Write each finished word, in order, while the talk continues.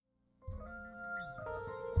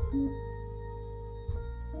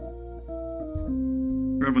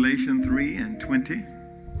Revelation 3 and 20.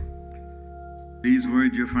 These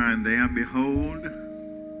words you'll find there. Behold,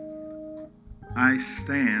 I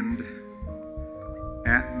stand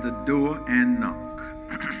at the door and knock.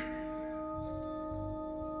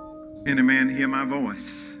 Any man hear my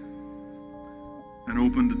voice and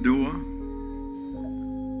open the door,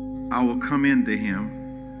 I will come into him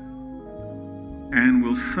and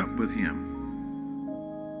will sup with him,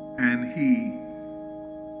 and he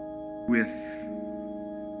with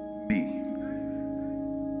me.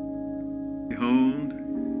 Behold,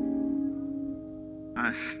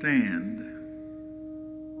 I stand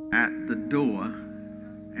at the door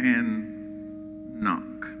and knock.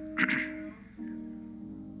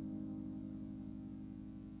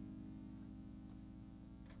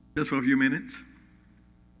 Just for a few minutes,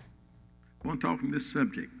 I want to talk on this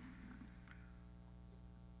subject.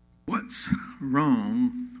 What's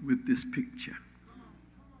wrong with this picture?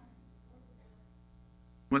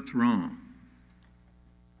 What's wrong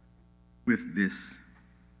with this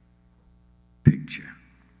picture?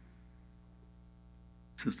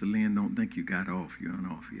 Sister Lynn, don't think you got off. You aren't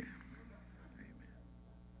off yet. Amen.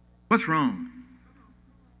 What's wrong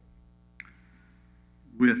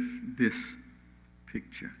with this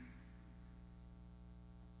picture?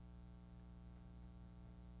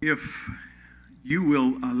 If you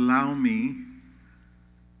will allow me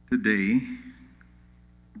today,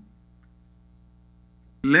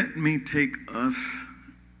 let me take us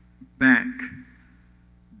back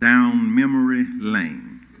down memory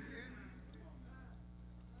lane.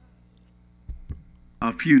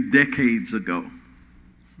 A few decades ago.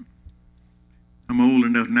 I'm old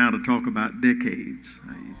enough now to talk about decades.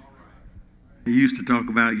 I used to talk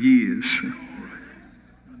about years.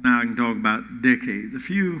 Now I can talk about decades. A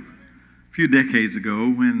few decades ago,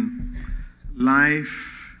 when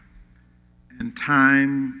life and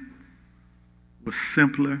time was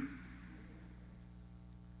simpler,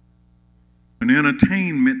 when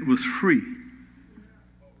entertainment was free,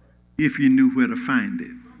 if you knew where to find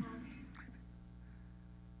it.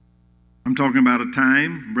 I'm talking about a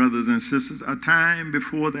time, brothers and sisters, a time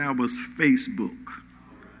before there was Facebook,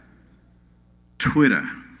 Twitter,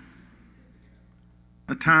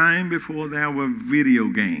 a time before there were video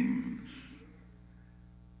games,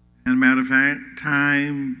 and a matter of fact,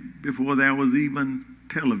 time before there was even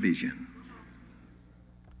television.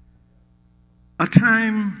 A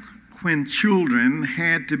time when children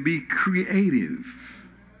had to be creative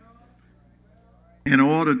in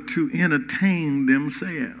order to entertain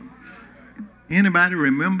themselves. Anybody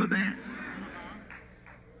remember that?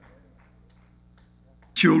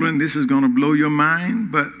 Children, this is going to blow your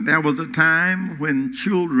mind, but there was a time when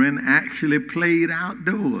children actually played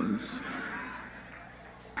outdoors.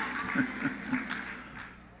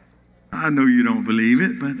 I know you don't believe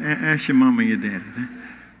it, but ask your mama and your daddy.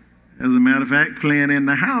 As a matter of fact, playing in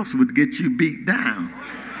the house would get you beat down.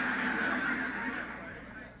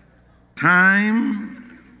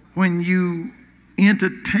 Time when you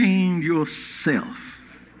entertained yourself.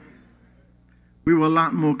 We were a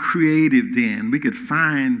lot more creative then. We could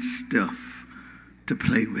find stuff to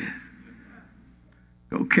play with.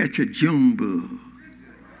 Go catch a June bug.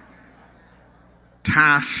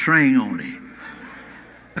 Tie a string on it.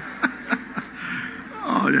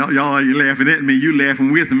 Oh, y'all, you laughing at me. You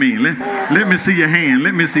laughing with me. Let me see your hand.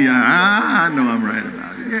 Let me see. I know I'm right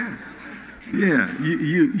about it. Yeah.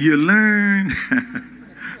 You learn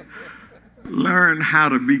how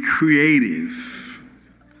to be creative.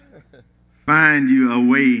 Find you a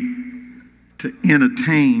way to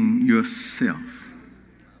entertain yourself.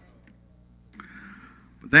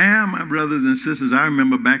 But there, my brothers and sisters, I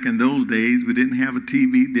remember back in those days, we didn't have a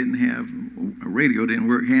TV, didn't have a radio, didn't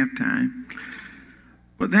work half time.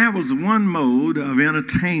 But that was one mode of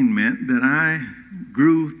entertainment that I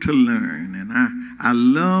grew to learn. And I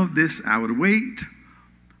loved this. I would wait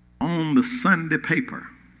on the Sunday paper.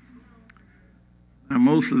 Now,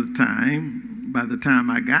 most of the time, by the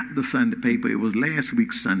time I got the Sunday paper, it was last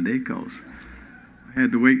week's Sunday because I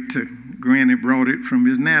had to wait till Granny brought it from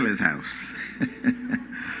Miss Nally's house.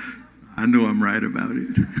 I know I'm right about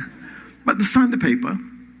it. But the Sunday paper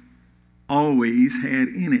always had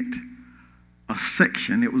in it a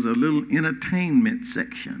section. It was a little entertainment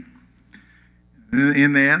section.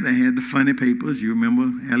 In there, they had the funny papers. You remember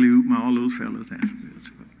Alley-Oop and all those fellas.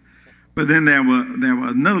 But then there was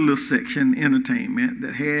another little section, entertainment,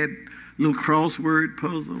 that had little crossword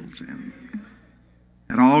puzzles and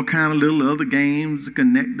all kind of little other games,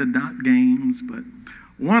 connect the dot games. But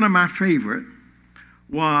one of my favorite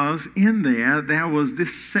was in there was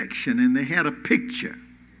this section, and they had a picture.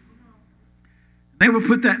 They would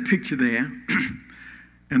put that picture there,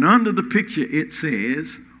 And under the picture it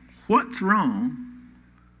says, what's wrong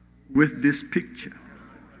with this picture?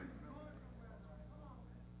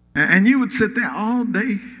 And you would sit there all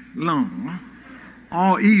day long,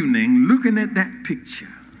 all evening, looking at that picture,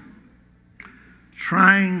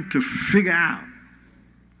 trying to figure out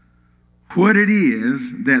what it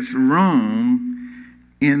is that's wrong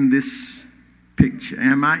in this picture.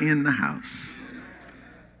 Am I in the house?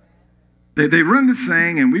 They run this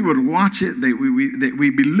thing and we would watch it.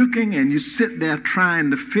 We'd be looking and you sit there trying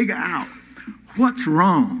to figure out what's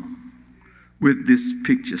wrong with this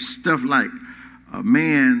picture. Stuff like a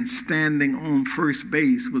man standing on first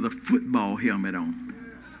base with a football helmet on.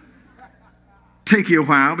 Take you a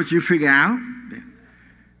while, but you figure out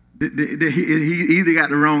that he either got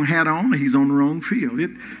the wrong hat on or he's on the wrong field.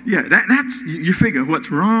 You figure what's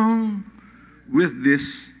wrong with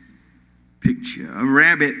this picture. A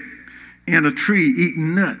rabbit in a tree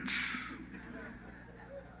eating nuts.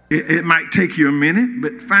 It might take you a minute,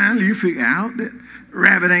 but finally you figure out that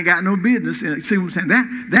rabbit ain't got no business. See what I'm saying?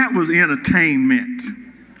 That was entertainment.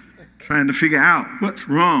 Trying to figure out what's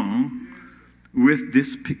wrong with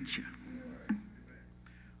this picture.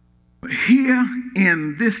 But here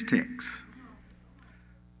in this text,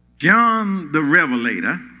 John the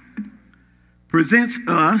Revelator presents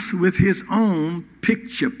us with his own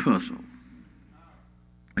picture puzzle.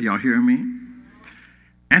 Are y'all hearing me?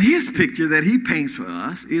 And his picture that he paints for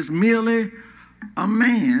us is merely a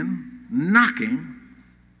man knocking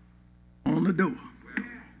on the door.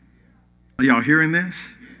 Are y'all hearing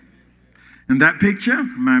this? And that picture,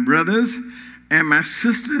 my brothers and my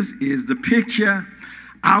sisters, is the picture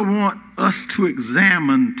I want us to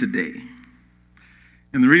examine today.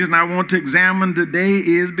 And the reason I want to examine today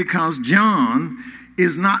is because John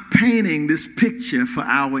is not painting this picture for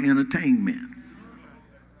our entertainment.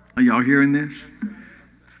 Are y'all hearing this?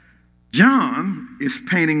 John is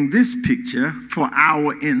painting this picture for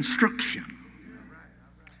our instruction.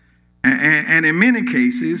 And in many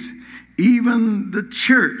cases, even the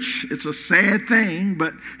church, it's a sad thing,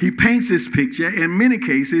 but he paints this picture. In many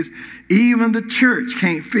cases, even the church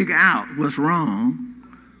can't figure out what's wrong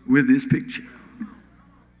with this picture.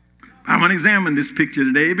 I want to examine this picture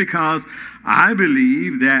today because I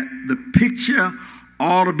believe that the picture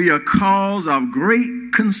ought to be a cause of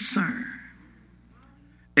great concern,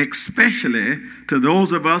 especially to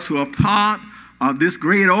those of us who are part of this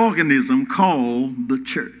great organism called the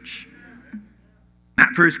church. At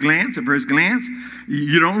first glance,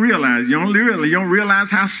 you don't realize, you don't realize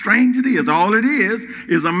how strange it is. All it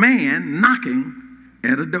is a man knocking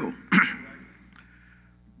at a door.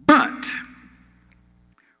 But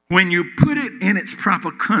when you put it in its proper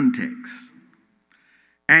context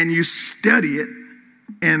and you study it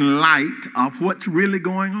in light of what's really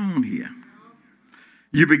going on here,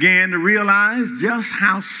 you begin to realize just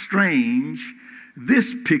how strange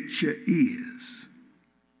this picture is.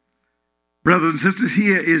 Brothers and sisters,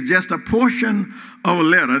 here is just a portion of a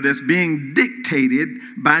letter that's being dictated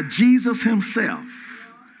by Jesus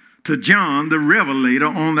himself to John the Revelator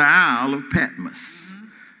on the Isle of Patmos.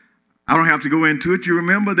 I don't have to go into it. You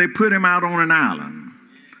remember they put him out on an island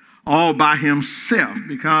all by himself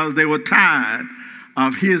because they were tired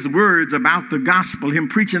of his words about the gospel, him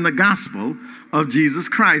preaching the gospel of Jesus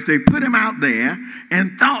Christ. They put him out there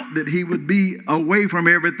and thought that he would be away from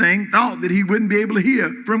everything, thought that he wouldn't be able to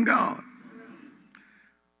hear from God.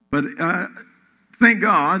 But thank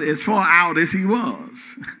God, as far out as he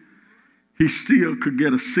was, he still could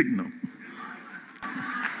get a signal.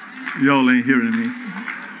 Y'all ain't hearing me.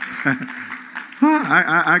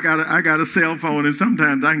 I got a cell phone, and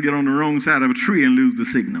sometimes I can get on the wrong side of a tree and lose the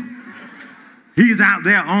signal. He's out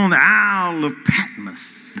there on the Isle of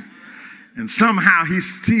Patmos, and somehow he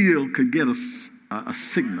still could get a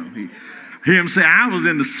signal. He hear him say, I was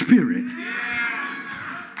in the spirit.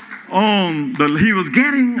 He was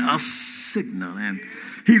getting a signal, and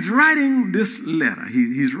he's writing this letter.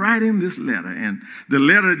 He's writing this letter, and the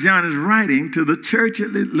letter John is writing to the church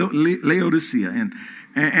at Laodicea.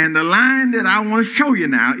 And the line that I want to show you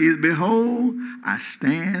now is, behold, I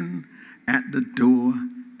stand at the door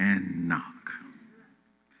and knock.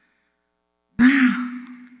 Now,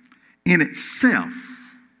 in itself,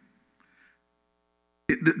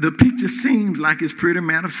 the picture seems like it's pretty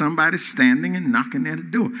much of somebody standing and knocking at a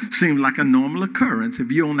door. Seems like a normal occurrence.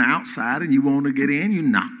 If you're on the outside and you want to get in, you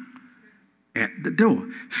knock at the door.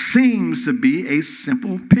 Seems to be a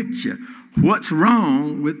simple picture. What's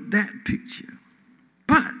wrong with that picture?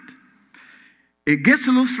 But it gets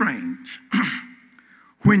a little strange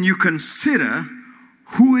when you consider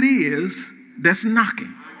who it is that's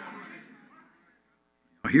knocking.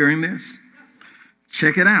 Are you hearing this?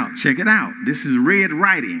 Check it out. Check it out. This is red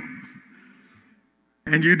writing.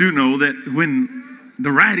 And you do know that when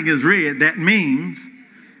the writing is red, that means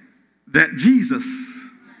that Jesus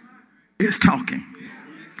is talking.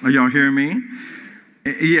 Are y'all hearing me?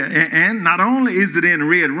 Yeah, and not only is it in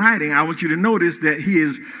red writing, I want you to notice that he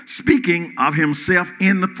is speaking of himself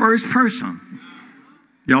in the first person.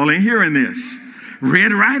 Y'all ain't hearing this.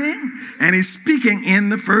 Red writing, and he's speaking in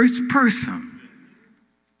the first person.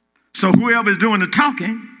 So whoever's doing the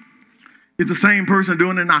talking is the same person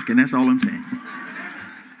doing the knocking. That's all I'm saying.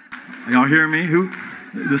 Y'all hear me?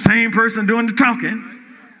 The same person doing the talking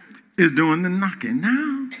is doing the knocking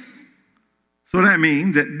now. So that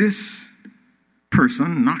means that this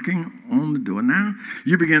person knocking on the door. Now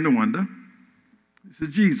you begin to wonder, this is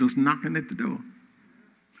Jesus knocking at the door.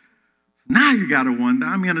 Now you got to wonder,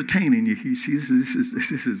 I'm entertaining you. You see, this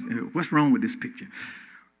is what's wrong with this picture?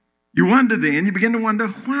 You wonder then, you begin to wonder,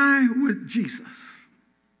 why would Jesus,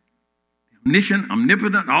 omniscient,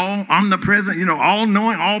 omnipotent, all omnipresent, all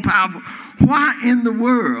knowing, all powerful, why in the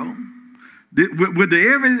world would the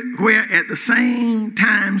everywhere at the same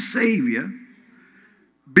time Savior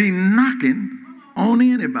be knocking on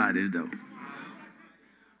anybody's door?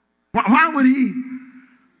 Why would he?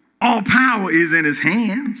 All power is in his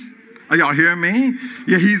hands. Are y'all hearing me?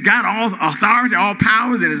 Yeah, he's got all authority, all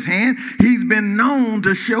powers in his hand. He's been known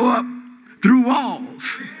to show up through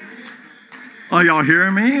walls. Are y'all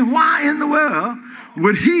hearing me? Why in the world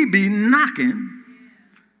would he be knocking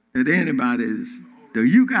at anybody's door?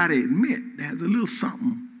 You got to admit there's a little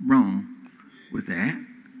something wrong with that.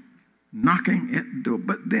 Knocking at the door.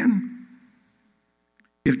 But then,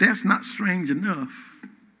 if that's not strange enough,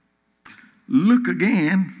 look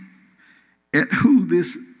again at who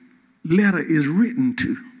this letter is written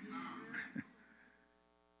to.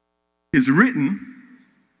 It's written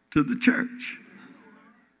to the church.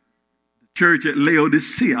 The church at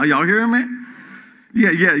Laodicea. Are y'all hearing me?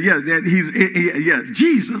 Yeah.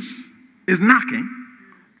 Jesus is knocking.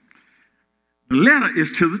 The letter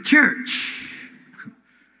is to the church.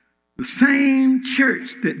 The same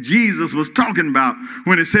church that Jesus was talking about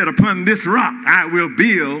when he said, upon this rock I will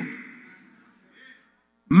build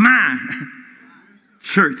my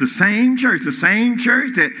church. The same church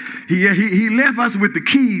that he left us with the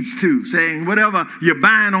keys to, saying, whatever you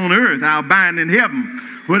bind on earth, I'll bind in heaven.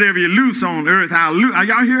 Whatever you loose on earth, I'll loose. Are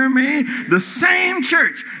y'all hearing me? The same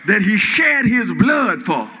church that he shed his blood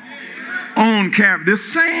for on Calvary. The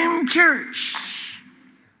same church.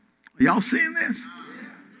 Are y'all seeing this?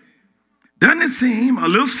 Doesn't it seem a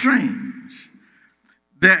little strange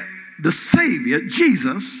that the Savior,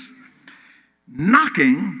 Jesus,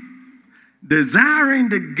 knocking, desiring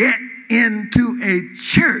to get into a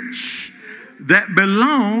church that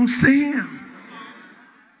belongs to him?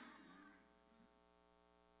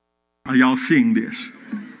 Are y'all seeing this?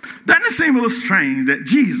 Doesn't it seem a little strange that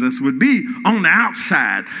Jesus would be on the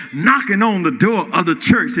outside knocking on the door of the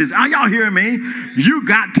church? Are y'all hearing me? You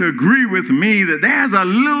got to agree with me that there's a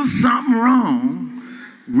little something wrong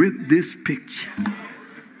with this picture.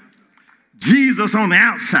 Jesus on the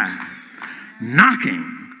outside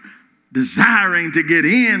knocking, desiring to get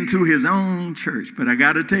into his own church. But I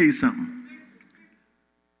got to tell you something.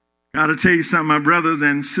 My brothers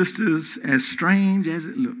and sisters, as strange as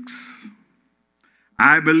it looks,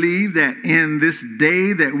 I believe that in this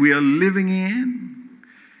day that we are living in,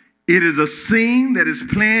 it is a scene that is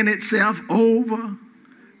playing itself over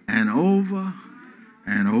and over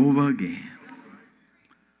and over again.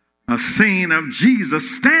 A scene of Jesus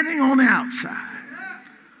standing on the outside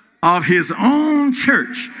of his own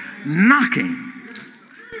church, knocking,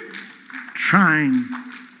 trying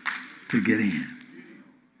to get in.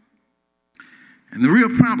 And the real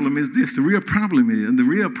problem is this. This is what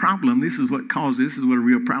a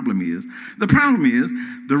real problem is. The problem is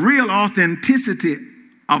the real authenticity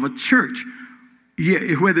of a church,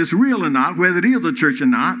 whether it's real or not, whether it is a church or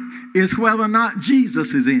not, is whether or not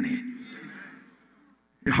Jesus is in it.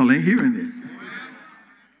 Y'all ain't hearing this.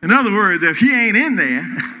 In other words, if he ain't in there,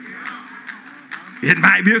 it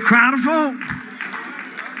might be a crowd of folk,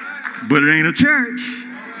 but it ain't a church.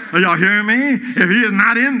 Are y'all hearing me? If he is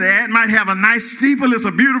not in there, it might have a nice steeple. It's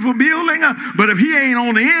a beautiful building. But if he ain't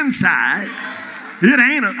on the inside, it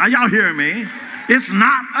ain't. Are y'all hearing me? It's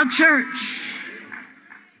not a church.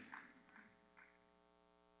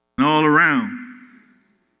 And all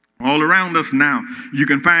around us now, you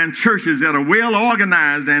can find churches that are well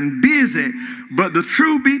organized and busy. But the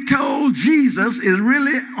truth be told, Jesus is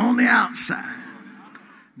really on the outside,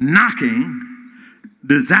 knocking,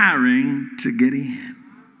 desiring to get in.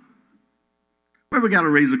 Well, we got to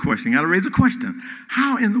raise a question.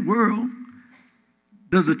 How in the world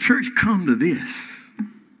does a church come to this?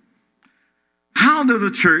 how does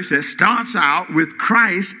a church that starts out with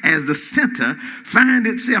Christ as the center find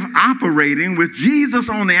itself operating with Jesus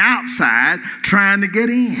on the outside trying to get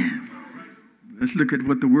in? Let's look at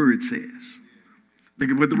what the Word says.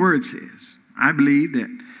 Look at what the Word says. I believe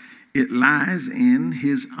that it lies in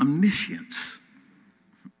his omniscience.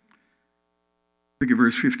 Look at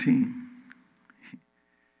verse 15.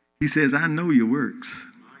 He says, I know your works.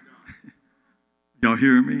 Y'all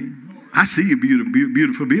hear me? I see your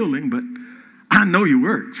beautiful building, but I know your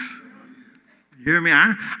works. You hear me?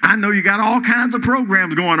 I know you got all kinds of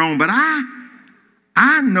programs going on, but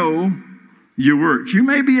I know your works. You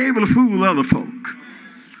may be able to fool other folk.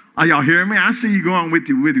 Are y'all hearing me? I see you going with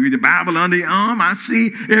the Bible under your arm. I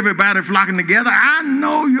see everybody flocking together. I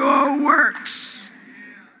know your works.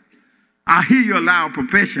 I hear your loud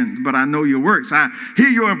professions, but I know your works. I hear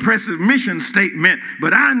your impressive mission statement,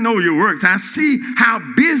 but I know your works. I see how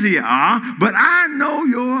busy you are, but I know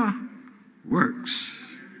your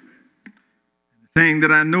works. The thing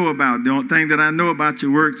that I know about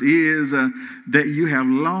your works is that you have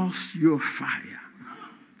lost your fire.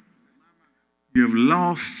 You have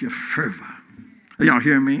lost your fervor. Are y'all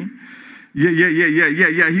hear me?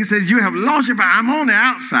 Yeah. He says, you have lost your fire. I'm on the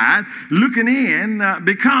outside looking in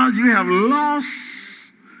because you have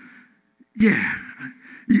lost. Yeah.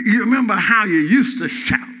 You remember how you used to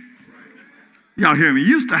shout. Y'all hear me?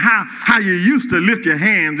 How you used to lift your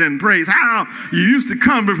hands in praise. How you used to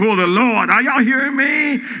come before the Lord. Are y'all hearing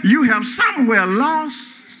me? You have somewhere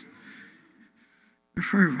lost your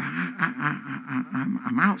fervor.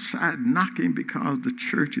 I'm outside knocking because the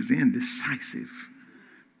church is indecisive.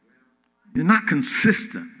 You're not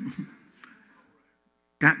consistent.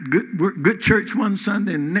 Got good church one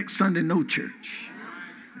Sunday and next Sunday no church.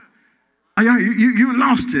 You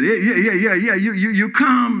lost it. Yeah. You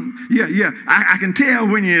come. Yeah. I can tell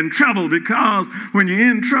when you're in trouble because when you're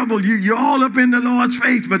in trouble, you're all up in the Lord's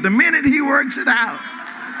face. But the minute he works it out.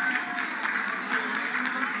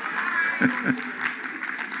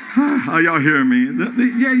 Are y'all hearing me?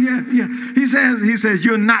 Yeah. He says,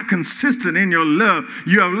 you're not consistent in your love.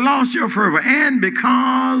 You have lost your fervor. And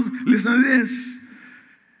because, listen to this,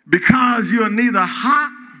 because you're neither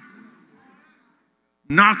hot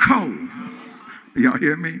nor cold. Y'all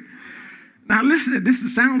hear me? Now listen,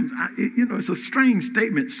 this sounds, it's a strange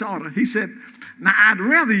statement, sort of. He said, now I'd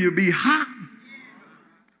rather you be hot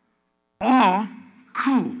or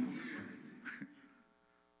cold.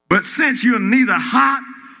 But since you're neither hot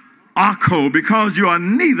or cold, because you are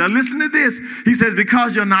neither, listen to this. He says,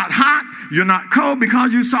 because you're not hot, you're not cold,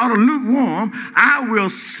 because you sort of lukewarm, I will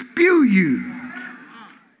spew you.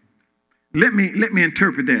 Let me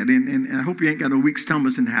interpret that, and I hope you ain't got no weak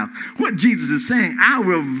stomachs in the house. What Jesus is saying, I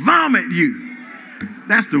will vomit you.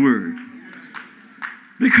 That's the word.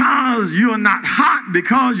 Because you're not hot,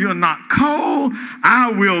 because you're not cold, I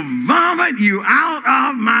will vomit you out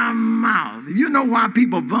of my mouth. You know why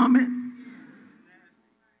people vomit?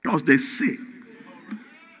 Because they're sick.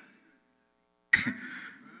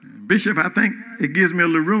 Bishop, I think it gives me a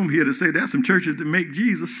little room here to say there's some churches that make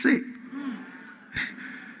Jesus sick.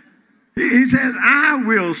 He says, I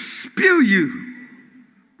will spew you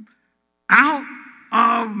out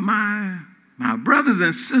of my brothers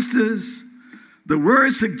and sisters. The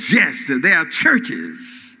word suggests that there are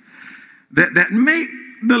churches that make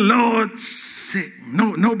the Lord sick.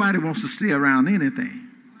 Nobody wants to stay around anything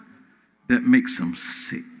that makes them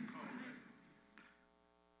sick.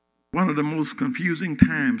 One of the most confusing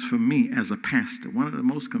times for me as a pastor, one of the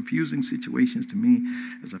most confusing situations to me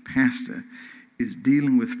as a pastor is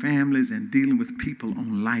dealing with families and dealing with people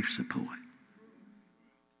on life support.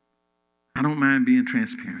 I don't mind being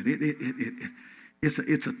transparent. It's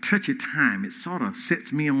a touchy time. It sort of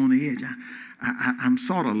sets me on the edge. I'm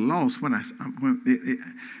sort of lost when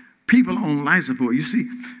people on life support. You see,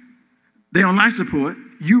 they're on life support.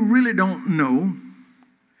 You really don't know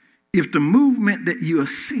if the movement that you are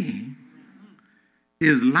seeing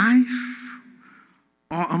is life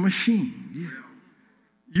or a machine.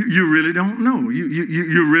 You really don't know.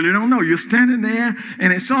 You really don't know. You're standing there,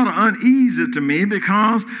 and it's sort of uneasy to me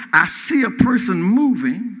because I see a person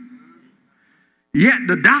moving, yet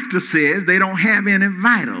the doctor says they don't have any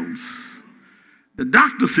vitals. The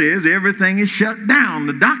doctor says everything is shut down.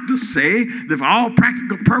 The doctors say that for all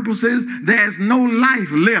practical purposes, there's no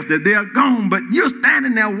life left, that they're gone. But you're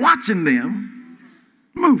standing there watching them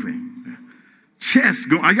moving. Chest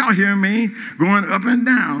going, are y'all hearing me? Going up and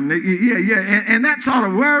down. Yeah. And that sort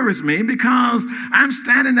of worries me because I'm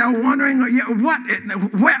standing there wondering,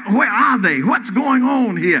 where are they? What's going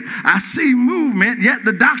on here? I see movement, yet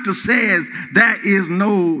the doctor says there is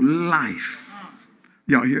no life.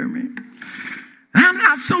 Y'all hear me? I'm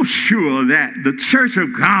not so sure that the church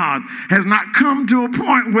of God has not come to a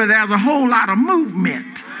point where there's a whole lot of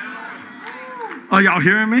movement. Are y'all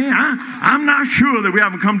hearing me? I'm not sure that we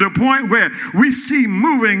haven't come to a point where we see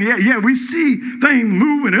moving. Yeah, we see things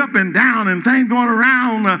moving up and down and things going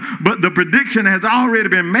around, but the prediction has already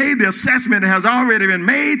been made. The assessment has already been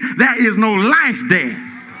made. There is no life there.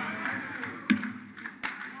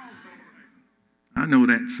 I know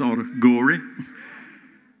that's sort of gory.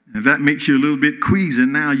 If that makes you a little bit queasy,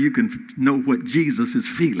 now you can know what Jesus is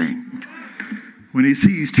feeling when he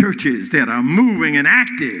sees churches that are moving and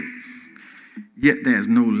active, yet there's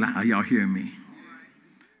no life. Y'all hear me?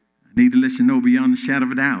 I need to let you know beyond the shadow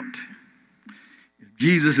of a doubt, if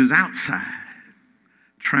Jesus is outside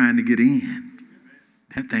trying to get in,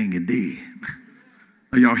 that thing is dead.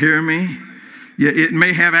 Are y'all hearing me? Yeah, it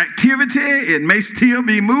may have activity, it may still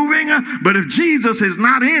be moving, but if Jesus is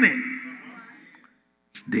not in it,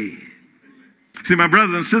 it's dead. See, my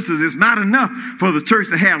brothers and sisters, it's not enough for the church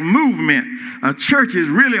to have movement. A church is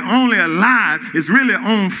really only alive, it's really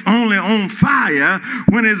only on fire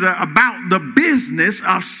when it's about the business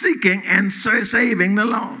of seeking and saving the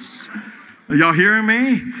lost. Are y'all hearing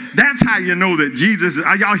me? That's how you know that Jesus is.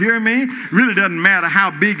 Are y'all hearing me? Really doesn't matter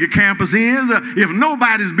how big your campus is. If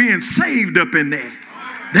nobody's being saved up in there,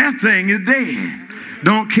 that thing is dead.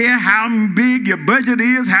 Don't care how big your budget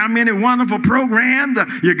is, how many wonderful programs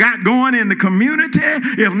you got going in the community.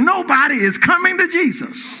 If nobody is coming to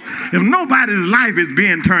Jesus, if nobody's life is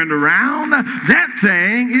being turned around, that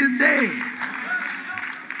thing is dead.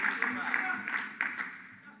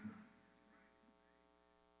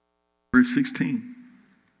 Verse 16.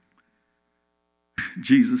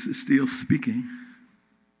 Jesus is still speaking.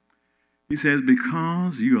 He says,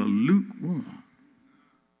 because you are lukewarm.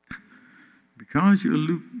 Because you're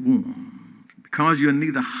lukewarm, because you're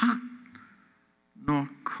neither hot nor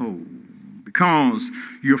cold, because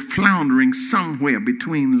you're floundering somewhere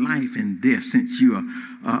between life and death, since you're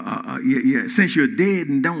dead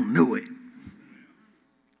and don't know it.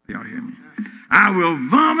 Y'all hear me? I will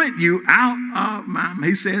vomit you out of my mouth.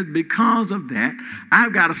 He says, because of that,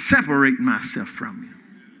 I've got to separate myself from you.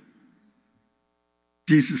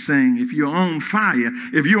 Jesus is saying, if you're on fire,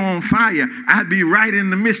 I'd be right in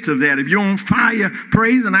the midst of that. If you're on fire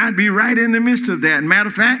praising, I'd be right in the midst of that. Matter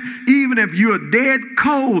of fact, even if you're dead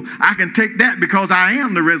cold, I can take that because I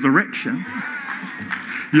am the resurrection.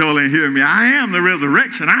 Y'all ain't hearing me. I am the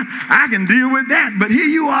resurrection. I can deal with that. But here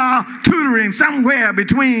you are tutoring somewhere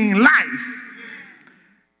between life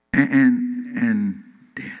and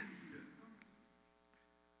death.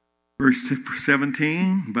 Verse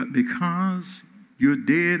 17, but because you're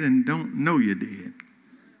dead and don't know you're dead,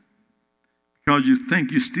 because you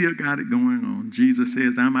think you still got it going on, Jesus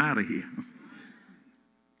says, I'm out of here.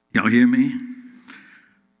 Y'all hear me?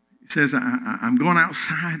 He says, I'm going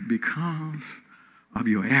outside because of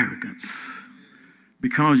your arrogance,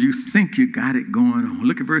 because you think you got it going on.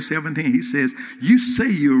 Look at verse 17. He says, you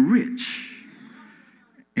say you're rich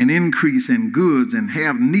and increase in goods and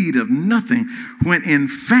have need of nothing, when in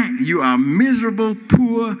fact you are miserable,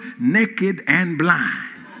 poor, naked, and blind.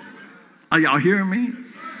 Are y'all hearing me?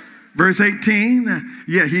 Verse 18,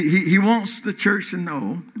 he wants the church to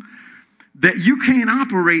know that you can't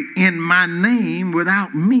operate in my name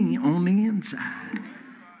without me on the inside.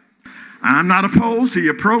 I'm not opposed to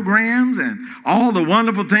your programs and all the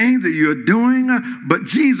wonderful things that you're doing, but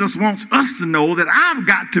Jesus wants us to know that I've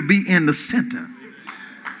got to be in the center.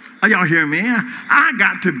 Are y'all hearing me? I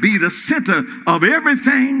got to be the center of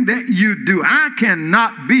everything that you do. I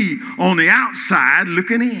cannot be on the outside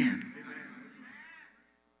looking in.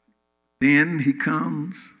 Then he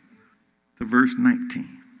comes to verse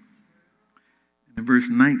 19. In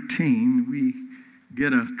verse 19, we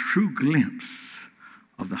get a true glimpse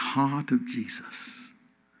of the heart of Jesus.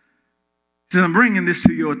 He says, I'm bringing this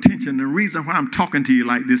to your attention. The reason why I'm talking to you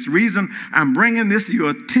like this, the reason I'm bringing this to your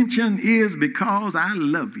attention is because I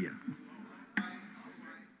love you.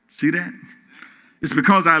 See that? It's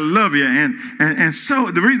because I love you. And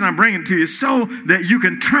so the reason I'm bringing it to you is so that you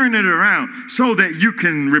can turn it around, so that you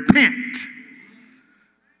can repent,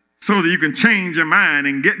 so that you can change your mind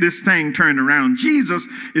and get this thing turned around. Jesus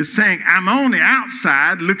is saying, I'm on the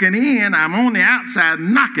outside looking in, I'm on the outside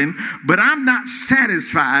knocking, but I'm not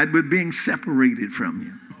satisfied with being separated from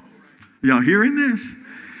you. Y'all hearing this?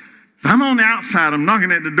 So I'm on the outside, I'm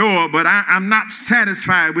knocking at the door, but I'm not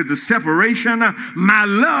satisfied with the separation. My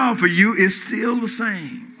love for you is still the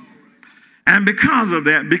same. And because of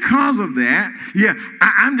that,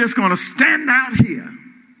 I'm just going to stand out here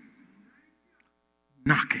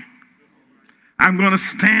knocking. I'm going to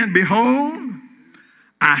stand, behold,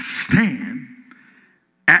 I stand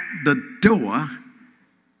at the door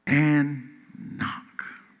and knock.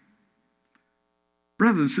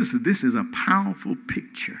 Brothers and sisters, this is a powerful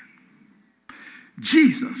picture.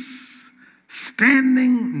 Jesus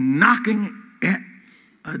standing, knocking at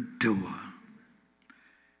a door.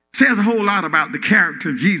 Says a whole lot about the character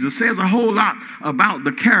of Jesus. Says a whole lot about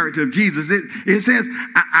the character of Jesus. It says,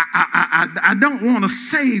 I don't want to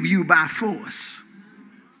save you by force.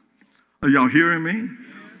 Are y'all hearing me?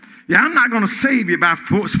 Yeah, I'm not going to save you by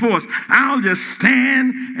force. I'll just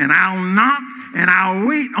stand and I'll knock and I'll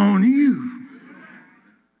wait on you.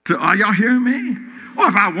 Are y'all hearing me? Or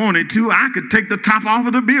if I wanted to, I could take the top off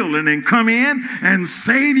of the building and come in and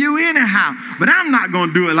save you anyhow. But I'm not going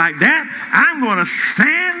to do it like that. I'm going to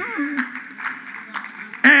stand.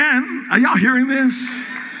 And are y'all hearing this?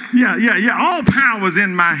 Yeah. All power is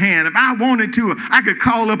in my hand. If I wanted to, I could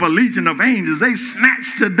call up a legion of angels. They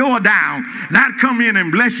snatch the door down. And I'd come in and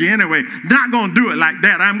bless you anyway. Not going to do it like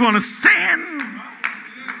that. I'm going to stand.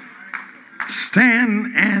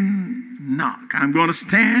 Stand and knock. I'm going to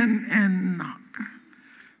stand and knock.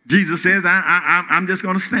 Jesus says, I'm just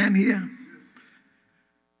going to stand here and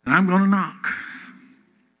I'm going to knock.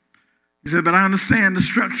 He said, but I understand the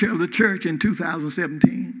structure of the church in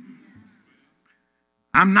 2017.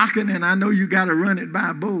 I'm knocking and I know you got to run it by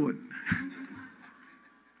a board.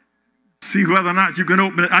 See whether or not you can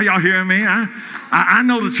open it. Are y'all hearing me? I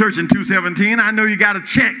know the church in 2017. I know you got to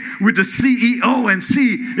check with the CEO and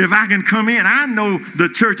see if I can come in. I know the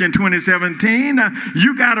church in 2017.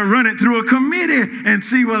 You got to run it through a committee and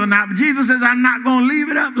see whether or not. But Jesus says, I'm not going to leave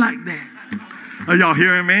it up like that. Are y'all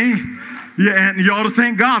hearing me? Yeah, and you ought to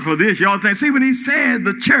thank God for this. You ought to thank. See, when he says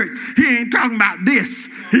the church, he ain't talking about this.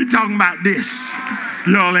 He talking about this.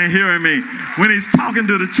 Y'all ain't hearing me. When he's talking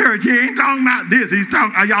to the church, he ain't talking about this. He's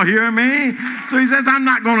talking, are y'all hearing me? So he says, I'm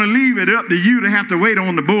not going to leave it up to you to have to wait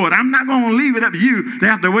on the board. I'm not going to leave it up to you to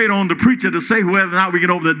have to wait on the preacher to say whether or not we can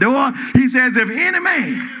open the door. He says, if any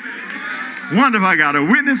man, wonder if I got a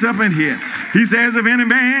witness up in here. He says, if any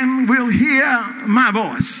man will hear my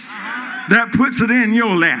voice, that puts it in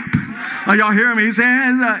your lap. Are y'all hearing me? He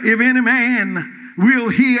says, if any man will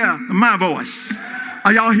hear my voice.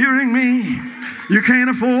 Are y'all hearing me? You can't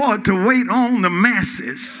afford to wait on the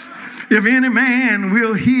masses. If any man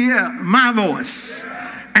will hear my voice,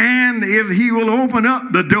 and if he will open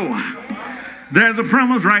up the door. There's a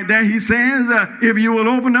promise right there. He says, if you will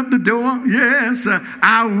open up the door, yes,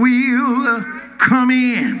 I will come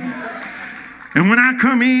in. And when I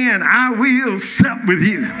come in, I will sup with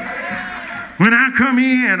you. When I come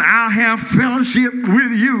in, I'll have fellowship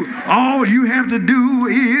with you. All you have to do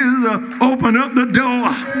is open up the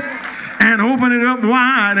door. And open it up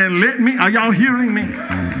wide and let me. Are y'all hearing me?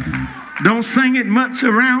 Don't sing it much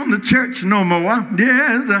around the church no more.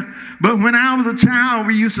 Yes. But when I was a child,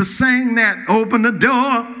 we used to sing that. Open the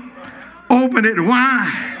door. Open it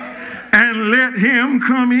wide. And let him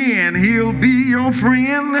come in. He'll be your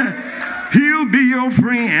friend. He'll be your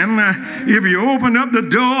friend if you open up the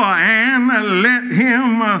door and let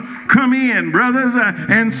him come in. Brothers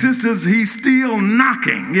and sisters, he's still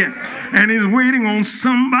knocking. Yeah. And he's waiting on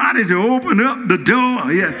somebody to open up the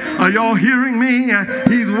door. Yeah. Are y'all hearing me?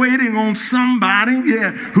 He's waiting on somebody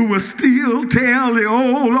who will still tell the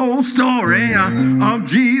old story of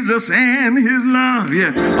Jesus and his love.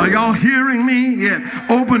 Yeah. Are y'all hearing me? Yeah.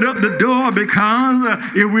 Open up the door, because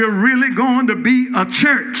if we're really going to be a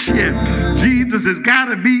church, Jesus has got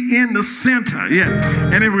to be in the center.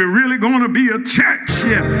 And if we're really going to be a church,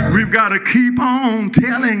 we've got to keep on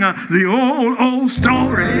telling the old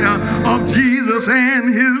story of Jesus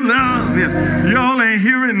and his love. Y'all ain't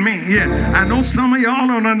hearing me. I know some of y'all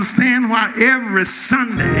don't understand why every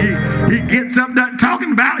Sunday he gets up there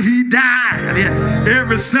talking about he died.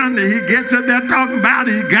 Every Sunday he gets up there talking about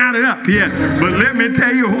he got it up. But let me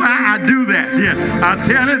tell you why I do that. I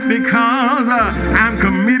tell it because I'm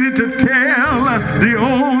committed to tell the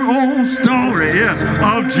old story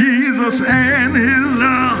of Jesus and his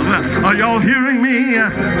love. Are y'all hearing me?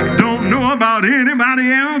 Don't know about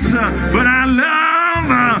anybody else, but I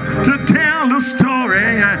love to tell the story.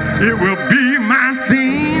 It will be my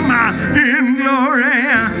theme in glory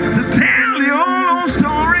to tell the old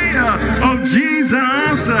story of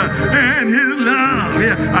Jesus and his love.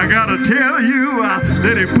 I gotta tell you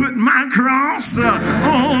that he put my cross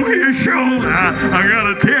on his shoulder. I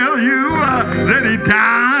gotta tell you that he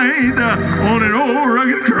died on an old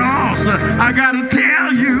rugged cross. I gotta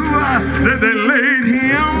tell you that they laid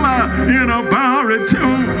him in a borrowed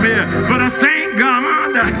tomb. But I thank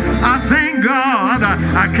God,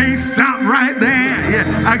 I can't stop right there.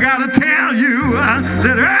 I gotta tell you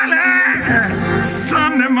that early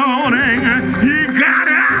Sunday morning he got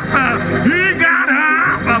up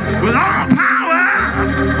with all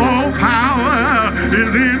power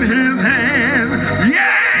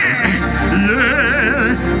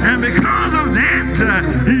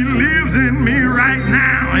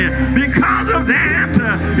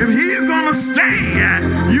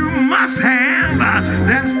way. You must have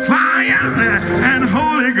that fire and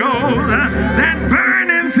Holy Ghost, that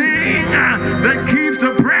burning thing that keeps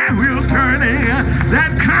the prayer wheel turning,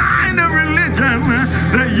 that kind of religion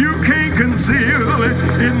that you can't conceal.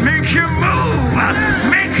 It makes you move,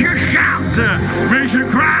 makes you shout, makes you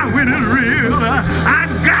cry when it's real. I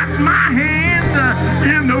got my hand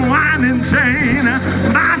in the winding chain.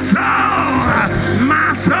 My soul,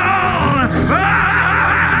 oh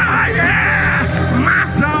yeah, my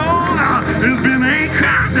soul has been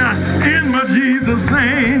anchored in my Jesus'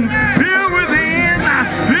 name. Filled within,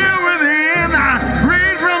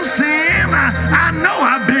 freed from sin. I know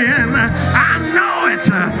I've been, I know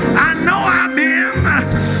it, I know I've been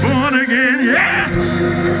born again. Yes,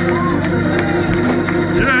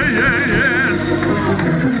 yes.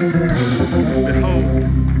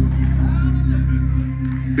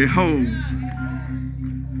 Behold,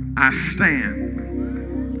 I stand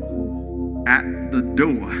at the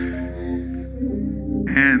door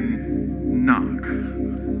and knock.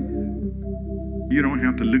 You don't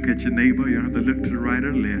have to look at your neighbor. You don't have to look to the right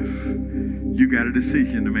or left. You got a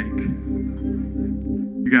decision to make.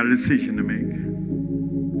 You got a decision to make.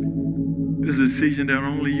 This is a decision that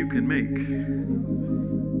only you can make.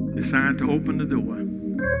 Decide to open the door.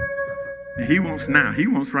 And he wants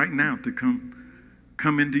right now to come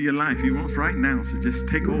into your life. He wants right now to just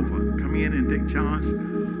take over. Come in and take charge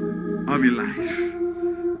of your life.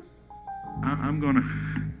 I'm gonna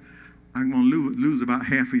lose about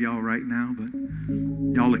half of y'all right now, but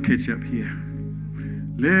y'all will catch up here.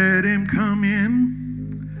 Let him come in.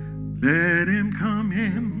 Let him come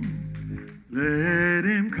in. Let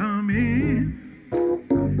him come